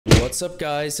What's up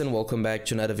guys, and welcome back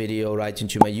to another video right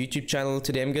into my YouTube channel.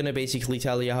 Today I'm gonna basically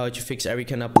tell you how to fix every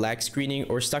kind of black screening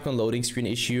or stuck on loading screen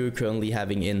issue you're currently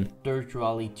having in Dirt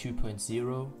Rally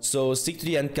 2.0. So stick to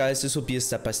the end guys, this will be a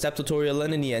step-by-step tutorial,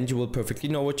 and in the end you will perfectly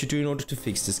know what to do in order to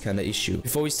fix this kind of issue.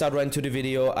 Before we start right into the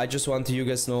video, I just want to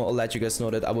let you guys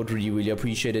know that I would really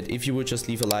appreciate it if you would just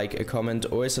leave a like, a comment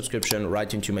or a subscription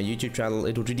right into my YouTube channel.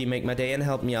 It would really make my day and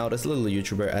help me out as a little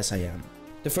YouTuber as I am.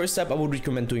 The first step I would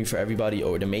recommend doing for everybody,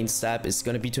 or the main step, is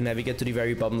going to be to navigate to the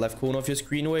very bottom left corner of your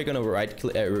screen, where you're going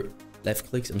to left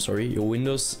click your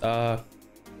Windows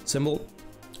symbol,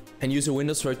 and use a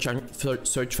Windows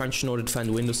search function in order to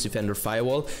find Windows Defender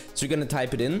Firewall. So you're going to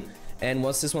type it in, and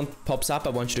once this one pops up, I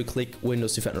want you to click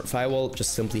Windows Defender Firewall.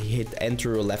 Just simply hit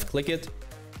enter or left click it.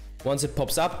 Once it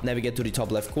pops up, navigate to the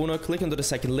top left corner, click onto the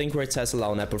second link where it says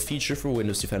allow an app or feature for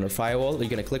Windows Defender Firewall. You're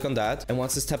gonna click on that, and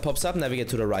once this tab pops up, navigate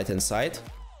to the right hand side,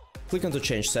 click onto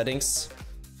change settings,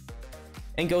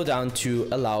 and go down to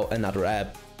allow another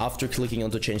app. After clicking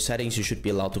onto change settings, you should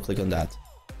be allowed to click on that.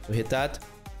 So hit that,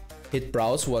 hit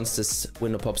browse once this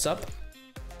window pops up.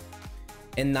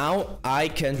 And now I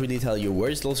can't really tell you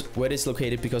where it's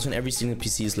located, because on every single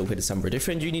PC is located somewhere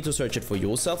different. You need to search it for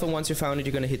yourself, and once you found it,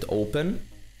 you're gonna hit open.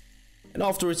 And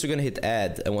afterwards you're gonna hit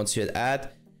add, and once you hit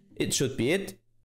add, it should be it.